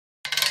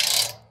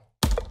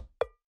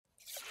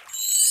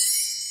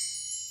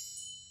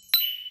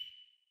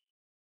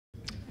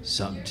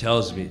Something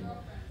tells me.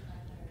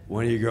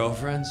 One of your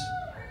girlfriends?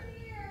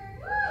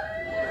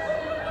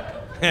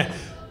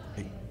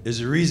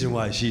 There's a reason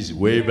why she's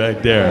way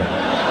back there.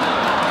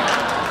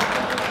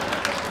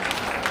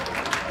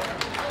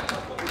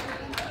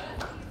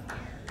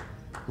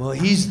 Well,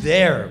 he's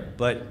there,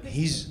 but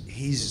he's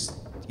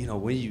you know,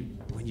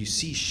 when you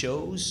see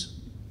shows,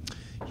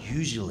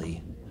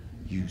 usually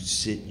you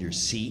sit in your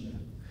seat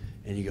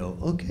and you go,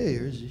 okay,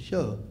 here's the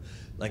show.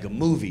 Like a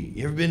movie.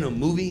 You ever been to a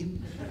movie?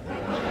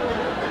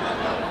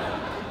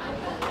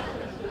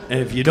 And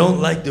if you don't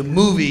like the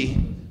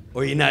movie,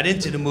 or you're not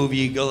into the movie,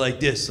 you go like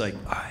this, like,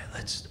 all right,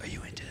 are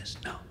you into this?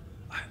 No. All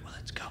right, well,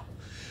 let's go.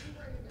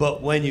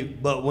 But when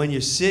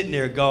you're sitting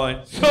there going,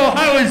 so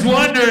I was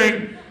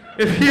wondering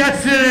if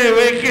yesterday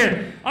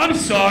weekend, I'm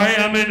sorry,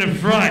 I'm in the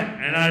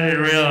front, and I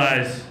didn't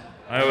realize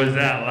I was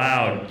that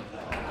loud.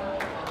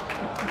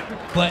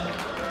 But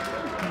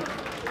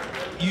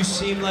you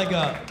seem like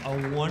a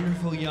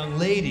wonderful young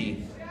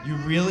lady. You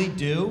really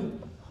do.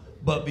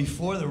 But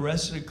before the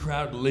rest of the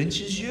crowd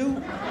lynches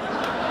you,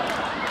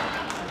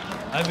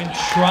 I've been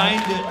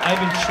trying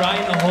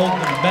to hold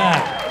them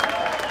back.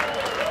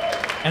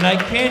 And I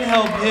can't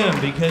help him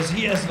because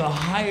he has the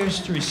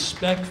highest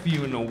respect for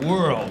you in the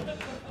world.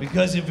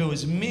 Because if it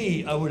was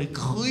me, I would have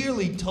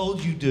clearly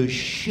told you to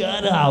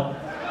shut up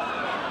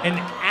an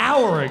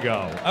hour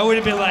ago. I would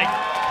have been like,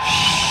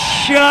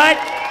 shut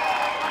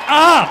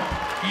up!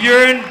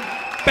 You're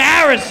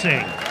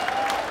embarrassing.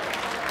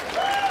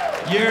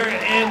 You're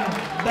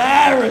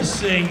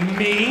embarrassing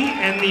me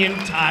and the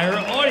entire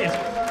audience.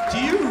 Do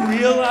you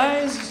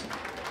realize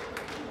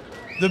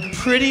the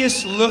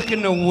prettiest look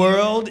in the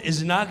world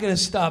is not going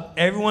to stop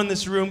everyone in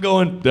this room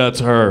going, that's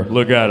her,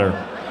 look at her.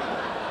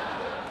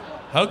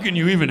 How can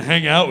you even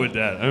hang out with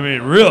that? I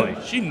mean, really,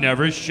 she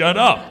never shut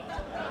up.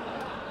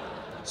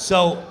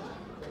 So,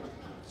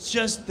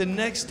 just the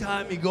next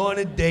time you go on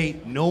a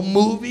date, no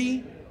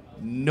movie,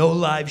 no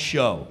live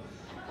show.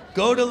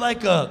 Go to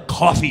like a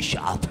coffee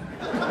shop.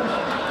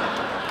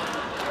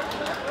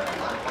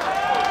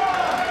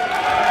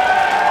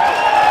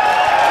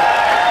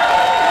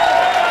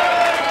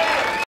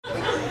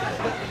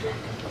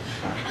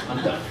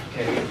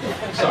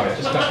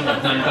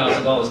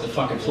 $9,000 to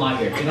fucking fly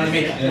here. You know what I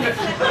mean?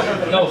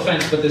 No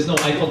offense, but there's no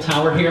Eiffel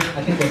Tower here.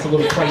 I think that's a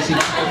little pricey.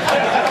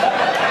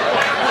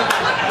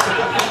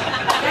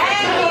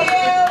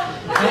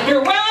 Thank you.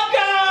 You're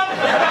welcome!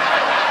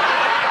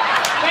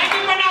 Thank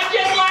you for not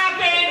just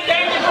laughing.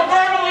 Thank you for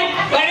verbally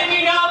letting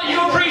me know that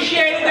you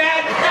appreciated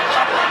that.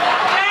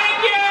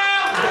 Thank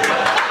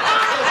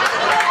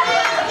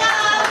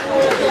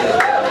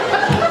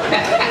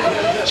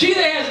you! She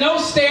either has no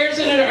stairs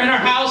in her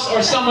house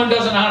or someone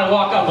doesn't know how to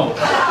walk up them.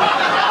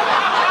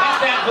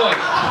 That's that voice.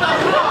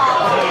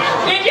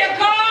 Did you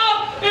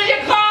call? Did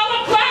you call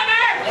the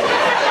plumber?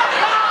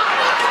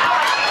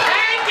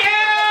 Thank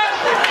you!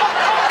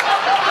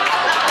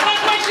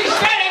 That's when she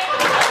said it.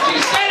 She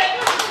said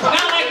it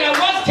not like I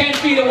was 10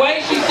 feet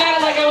away. She said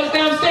it like I was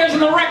downstairs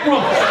in the rec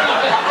room.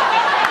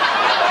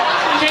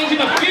 Changing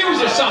a fuse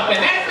or something.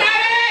 That's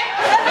not it!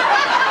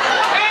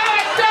 No,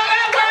 it's still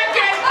not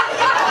working!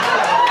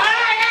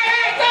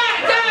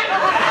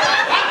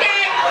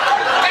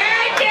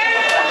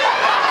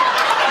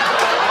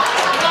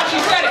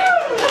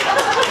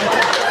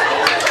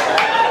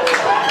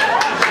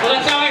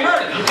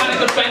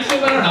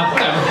 Offensive? I don't know,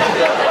 whatever.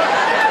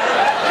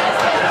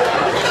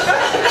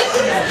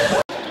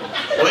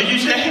 What did you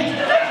say?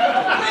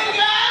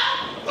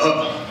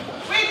 Oh.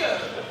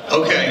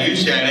 Okay, you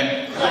said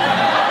it.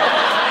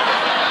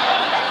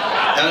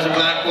 That was a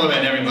black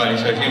woman, everybody.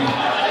 So if you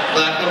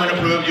black woman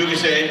approved, you can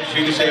say it.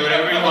 You can say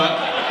whatever you want.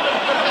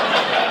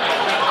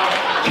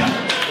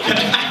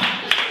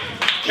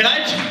 Can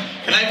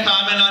I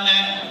comment on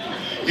that?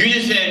 You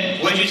just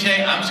said, what did you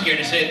say? I'm scared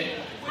to say it.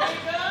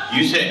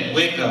 You said,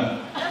 wake up.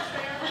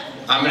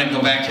 I'm going to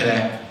go back to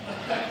that.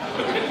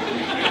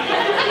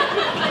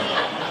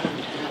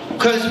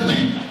 Because,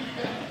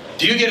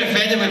 do you get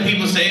offended when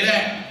people say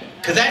that?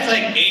 Because that's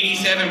like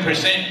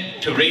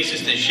 87% to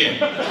racist as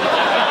shit.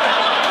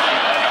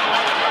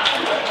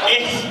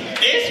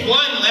 It's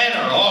one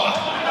letter off.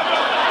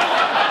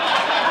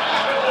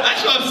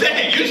 That's what I'm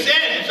saying. You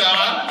said it,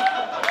 fella.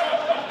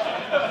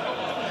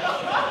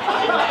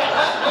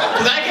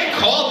 Because I get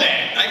called that.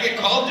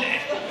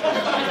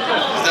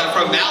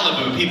 From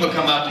Malibu, people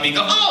come up to me and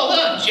go, oh,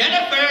 look,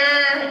 Jennifer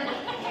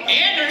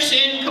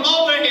Anderson, come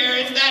over here.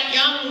 It's that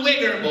young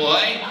wigger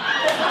boy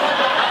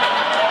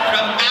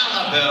from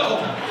Malibu.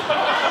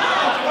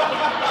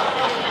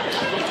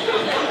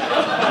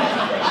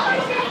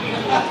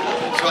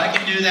 So I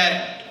can do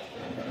that.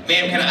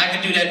 Ma'am, I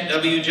can do that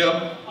W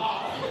joke?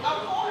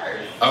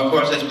 Of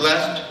course, that's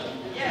blessed.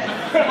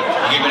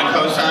 Give it a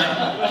cosign.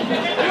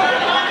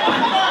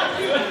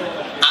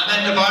 I'm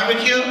at the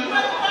barbecue.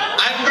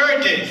 I've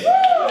heard this.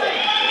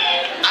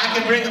 I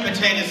can bring a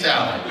potato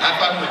salad. I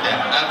fuck with that.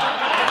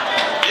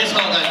 This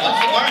whole night. What's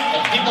the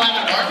barbecue? People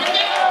have a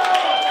barbecue?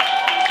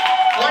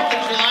 4th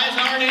of July is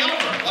already over.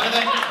 What are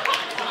they?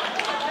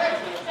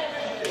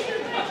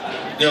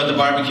 You know what the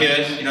barbecue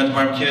is? You know what the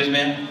barbecue is,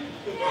 man?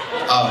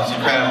 Oh, it's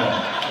incredible.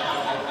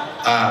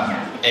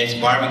 It's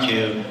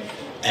barbecue,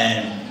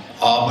 and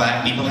all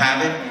black people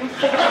have it.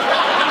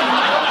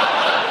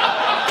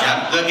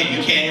 Yeah, look at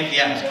you can't.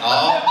 Yes,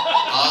 all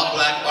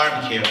black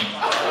barbecue.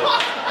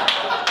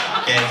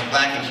 Okay, it's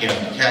barbecue.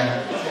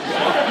 Okay,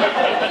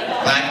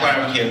 black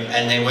barbecue,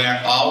 and they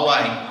wear all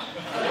white.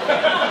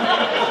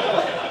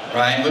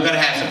 Right? We're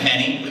gonna have some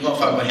Henny. We're gonna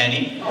fuck with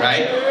Henny,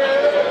 right?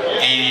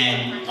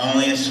 And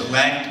only a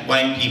select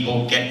white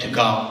people get to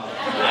go.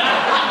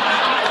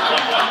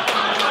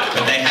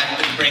 But they have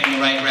to bring the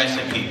right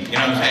recipe. You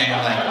know what I'm saying?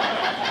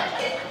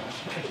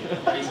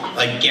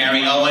 Like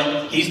Gary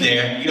Owen, he's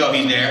there. You know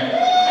he's there.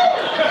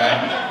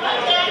 Right?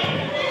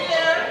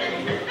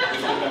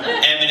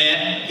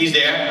 Eminem, he's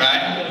there,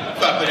 right?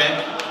 Fuck with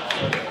him.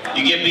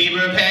 You give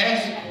Bieber a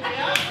pass?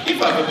 You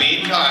fuck with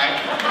Bieber,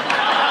 alright.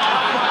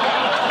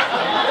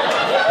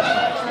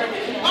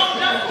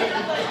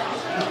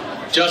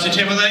 Justin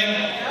Timberlake,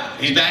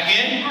 he's back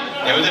in.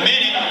 There was a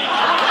minute.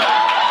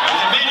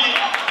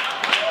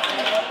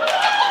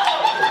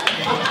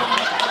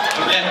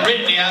 He left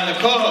Britney out in the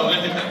cold.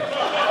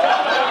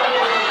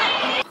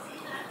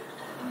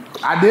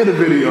 I did a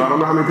video. I don't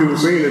know how many people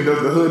seen it.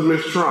 Does the Hood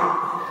Miss Trump?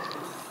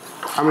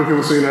 How many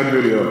people seen that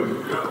video?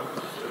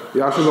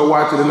 Y'all should go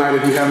watch it tonight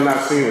if you have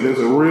not seen it.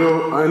 It's a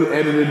real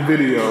unedited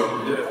video.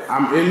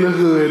 I'm in the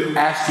hood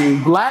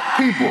asking black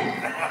people.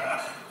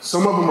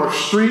 Some of them are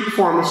street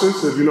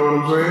pharmacists, if you know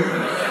what I'm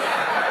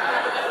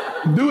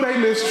saying. Do they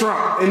miss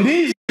Trump? And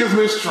these niggas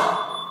miss Trump.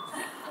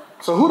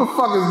 So who the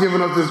fuck is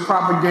giving us this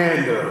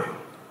propaganda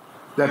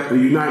that the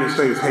United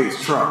States hates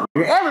Trump?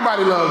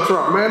 Everybody loves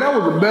Trump, man. That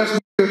was the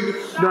best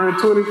during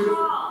 20.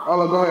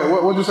 Oh, go ahead.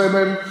 What'd you say,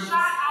 baby?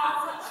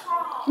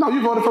 No,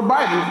 you voted for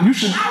Biden. You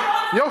should.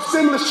 Your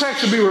stimulus check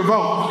should be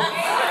revoked.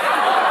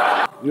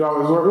 You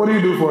always work. What do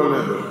you do for a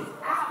living?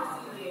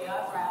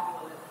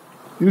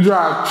 You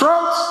drive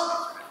trucks?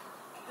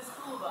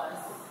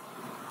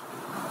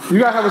 You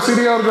guys have a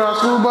CDL to drive a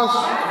school bus?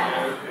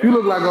 You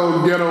look like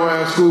old ghetto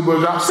ass school bus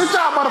driver. Sit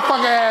y'all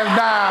motherfucking ass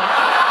down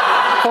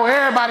before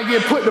everybody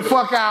get put the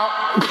fuck out.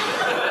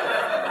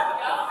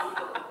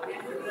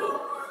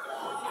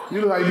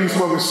 You look like you be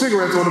smoking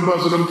cigarettes on the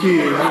bus with them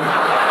kids.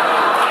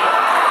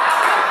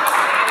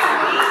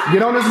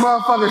 Get on this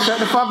motherfucker, shut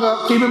the fuck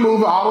up, keep it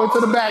moving all the way to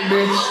the back,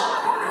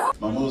 bitch.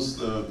 My most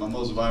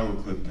viral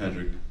clip,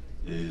 Pedrick,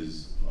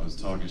 is I was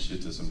talking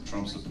shit to some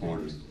Trump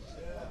supporters,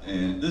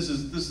 and this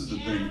is the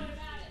thing.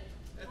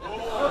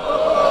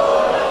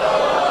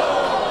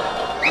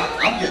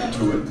 I'm getting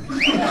to it.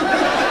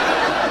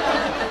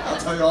 I'll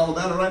tell you all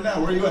about it right now.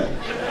 Where are you at?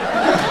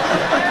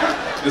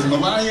 Is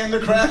Melania in the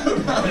crowd?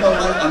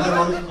 I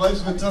know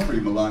life's been tough for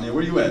you, Melania.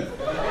 Where you at?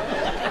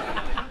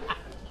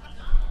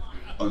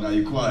 Oh, now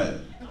you're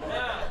quiet.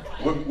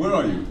 Where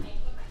are you?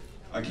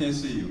 I can't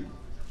see you.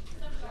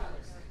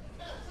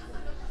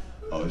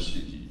 Oh,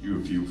 shit, you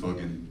a few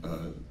fucking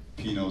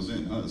Pinots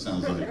in, huh? It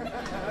sounds like.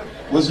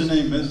 What's your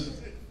name,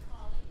 miss?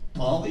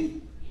 Polly?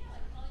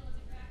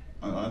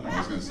 I know I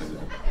was gonna say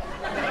that.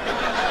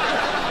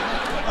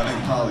 I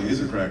think Polly is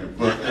a cracker,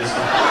 but it's...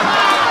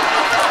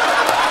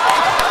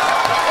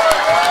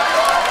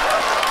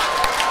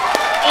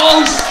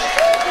 Oh,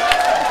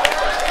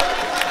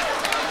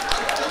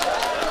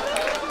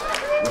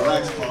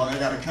 Relax, Paul. I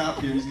got a cop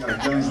here. He's got a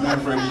gun. He's not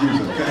afraid to use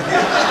it, okay?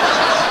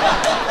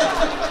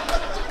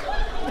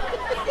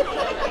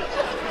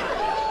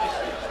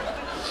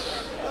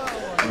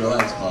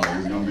 Relax, Paul.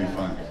 He's gonna be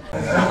fine.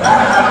 It's a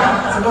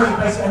lovely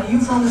place. And are you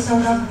from the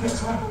South Africa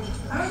as well?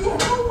 Are you? No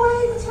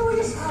way. That's how we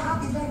just so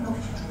happy then. No,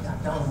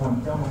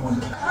 down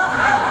one.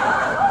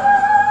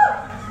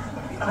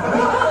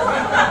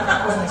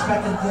 Wasn't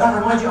expecting. Did that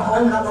remind you of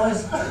home, that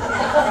noise?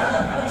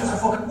 Just a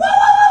fucking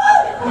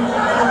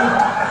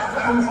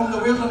coming from the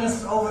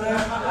wilderness over there.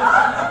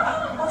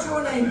 What's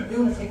your name,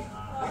 lunatic?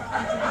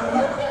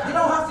 You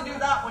don't have to do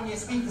that when you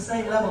speak the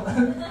same level.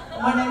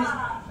 My name is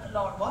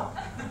Lord what?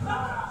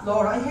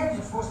 Laura, I heard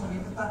you first when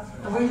you did that.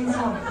 Where are you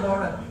from,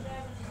 Laura?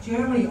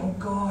 Germany? Oh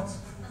God.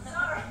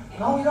 Sorry.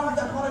 No, you don't have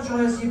to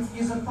apologise.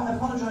 You've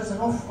apologised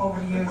enough over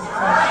the years.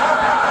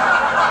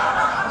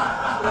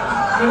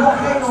 You're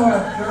okay, Laura.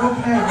 You're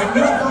okay. You're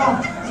moved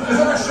on. There's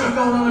other shit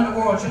going on in the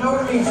world. You know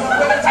what I mean? So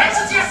pay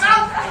attention to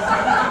yourself.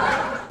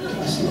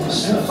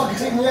 Fucking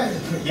take me out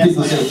of it. Yes,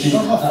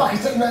 fucking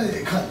take me out of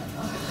it, cunt.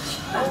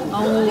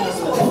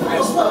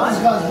 What's up,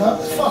 these guys, man?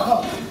 Fuck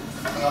up.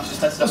 I should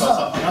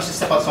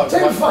step outside.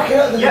 Take me fucking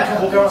out of the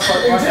Yeah, we'll go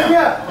outside right now. Take me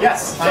out.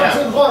 Yes, I am.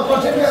 Take me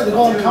out. Take me out.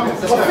 Go on, come.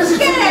 It's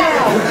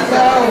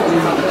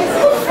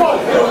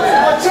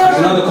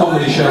another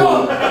comedy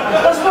show.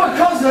 That's my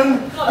cousin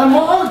and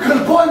my uncle,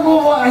 Boy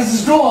Moore, as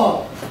his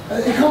daughter.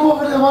 He come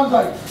over there one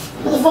day.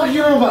 What the fuck are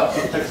you on about?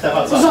 Take a step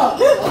outside.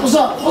 What's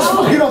up? What's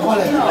fucking up on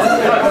it?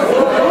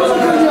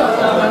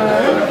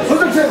 What's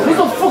the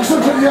fuck's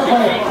taking me up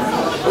on it?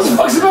 What's the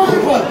fuck's about me,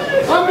 man?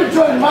 I'm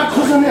enjoying my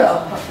cousin here.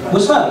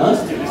 What's that, man?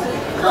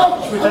 No,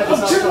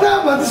 I'm chilling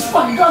out, man. This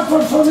fucking guy's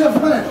trying to throw me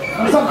up on it.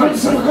 I'm not going to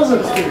see my cousin.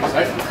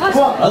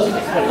 What?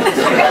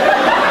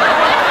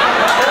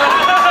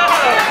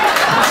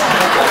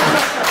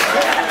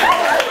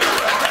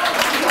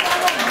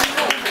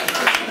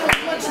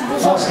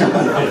 asking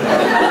about it.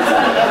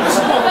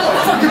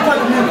 Fucking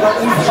fucking me, bro.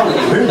 I'm trying to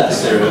get rid of that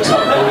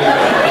stereotype.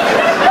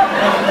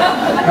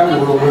 Apparently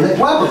we're all related.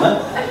 What happened, man?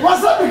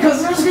 What's up?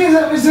 Because there's guys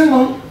that we sing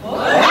on.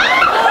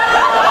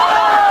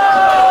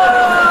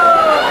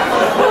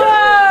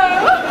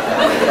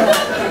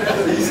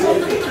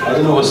 I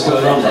don't know what's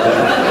going on. Now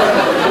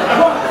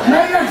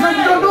you act like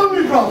you don't know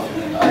me, bro.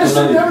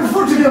 Listen, we have a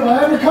foot together, I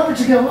have a cover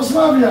together. What's the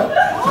matter with you?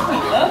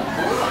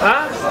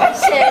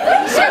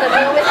 Share the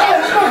bill with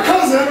him. It's my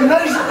cousin, and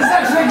he's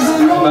actually because of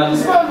the law.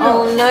 What's the matter with you?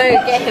 Oh no,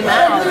 get him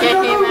out. Get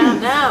him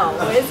out now.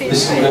 Where's he?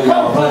 This is going to be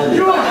our plan.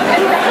 You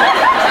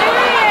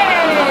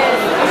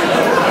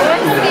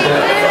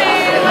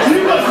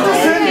must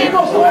listen, you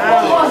got four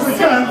bars of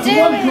cans,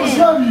 one plus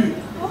love you.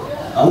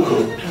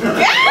 Uncle?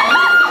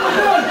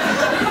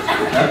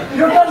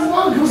 Your dad's my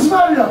uncle, what's the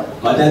matter with you?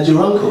 My dad's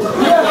your uncle? Yeah.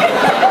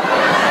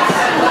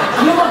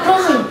 You're my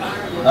cousin.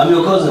 I'm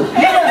your cousin?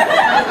 Yeah.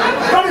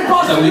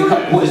 So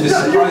what is this,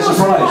 surprise,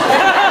 surprise?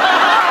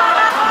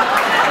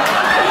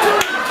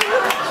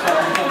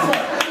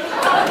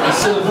 There's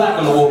still a black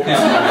on the walk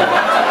out.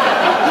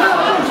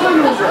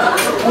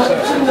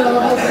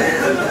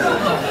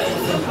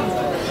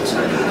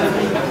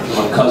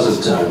 My cousin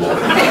turned up.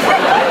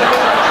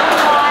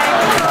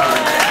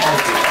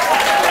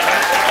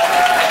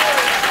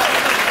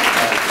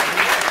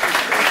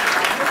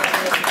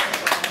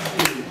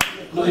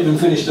 Not even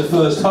finished the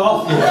first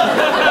half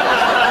yet.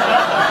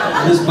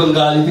 This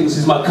Bengali thinks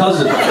he's my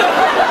cousin. We're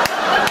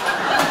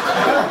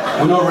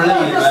not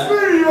related, man.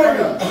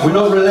 We're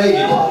not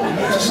related.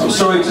 I'm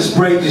sorry to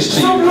break this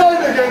to you.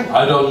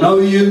 I don't know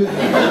you.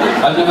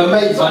 I've never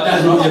met you. My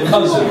dad's not your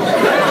cousin.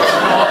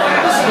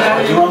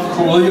 Your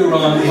uncle or your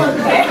auntie.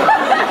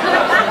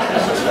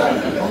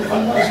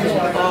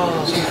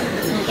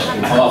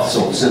 Bath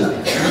salts, isn't it?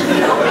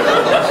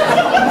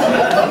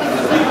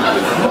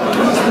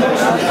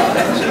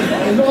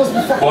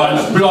 Well,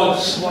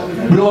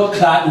 blood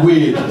clot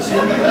weird. I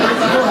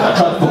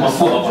tried to put my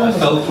foot up, I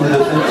fell through the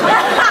thing.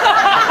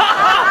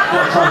 I'm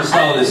not trying to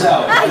style this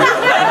out.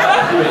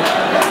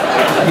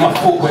 My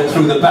foot went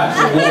through the back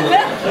of the wall.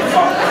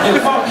 Hey,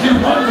 fuck you,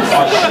 man.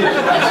 Oh, shit.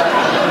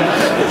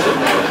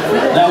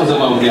 That was a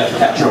moment we had to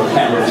capture on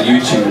camera for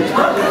YouTube.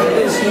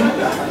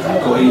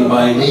 Got eaten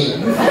by an E.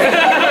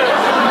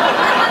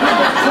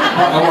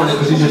 I wanted it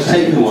because he's just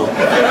taking one.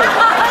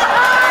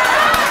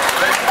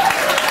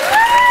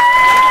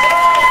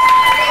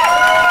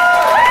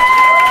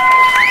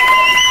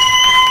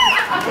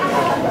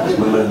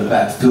 Women in the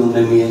back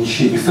filming me and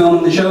shit. You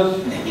filming the show?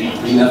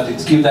 You have to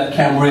give that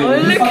camera in. Oh,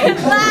 look at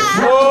that!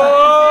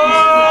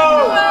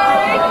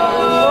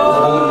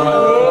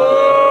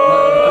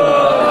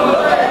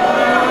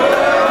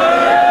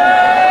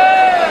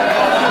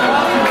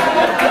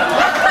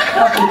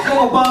 Fucking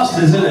clever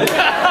bastards, isn't it?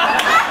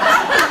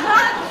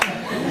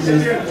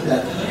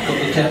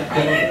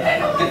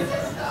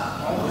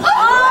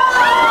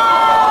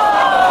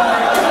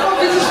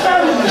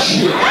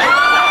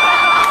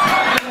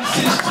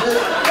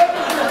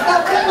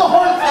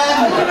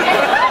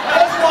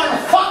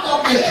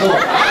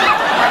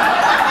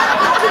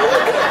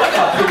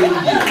 Fucking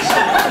Indians.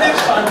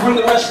 Next time, bring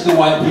the rest of the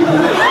white people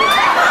in.